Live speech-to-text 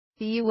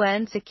The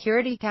UN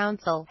Security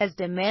Council has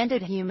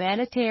demanded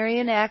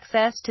humanitarian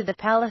access to the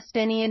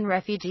Palestinian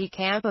refugee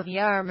camp of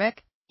Yarmouk,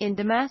 in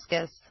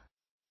Damascus.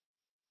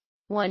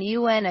 One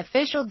UN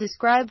official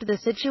described the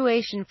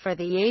situation for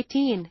the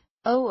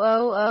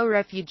 18,000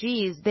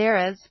 refugees there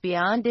as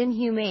beyond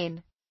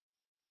inhumane.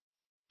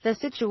 The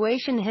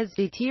situation has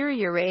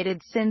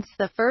deteriorated since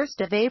the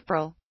 1st of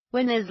April,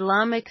 when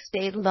Islamic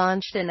State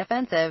launched an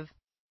offensive.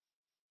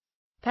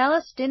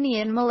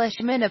 Palestinian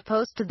militiamen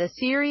opposed to the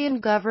Syrian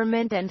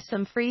government and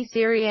some Free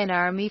Syrian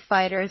Army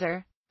fighters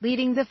are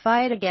leading the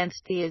fight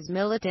against these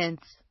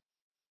militants.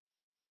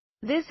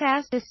 This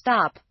has to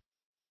stop.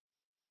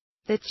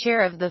 The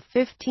chair of the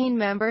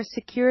 15-member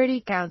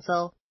Security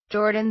Council,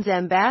 Jordan's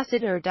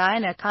Ambassador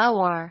Dina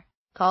Kawar,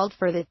 called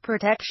for the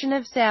protection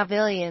of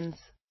civilians,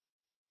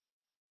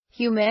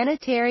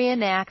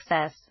 humanitarian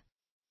access,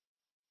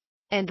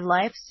 and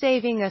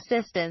life-saving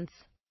assistance.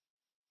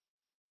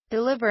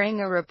 Delivering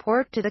a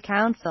report to the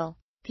Council,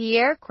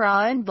 Pierre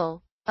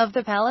Craenbel, of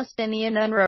the Palestinian UNRWA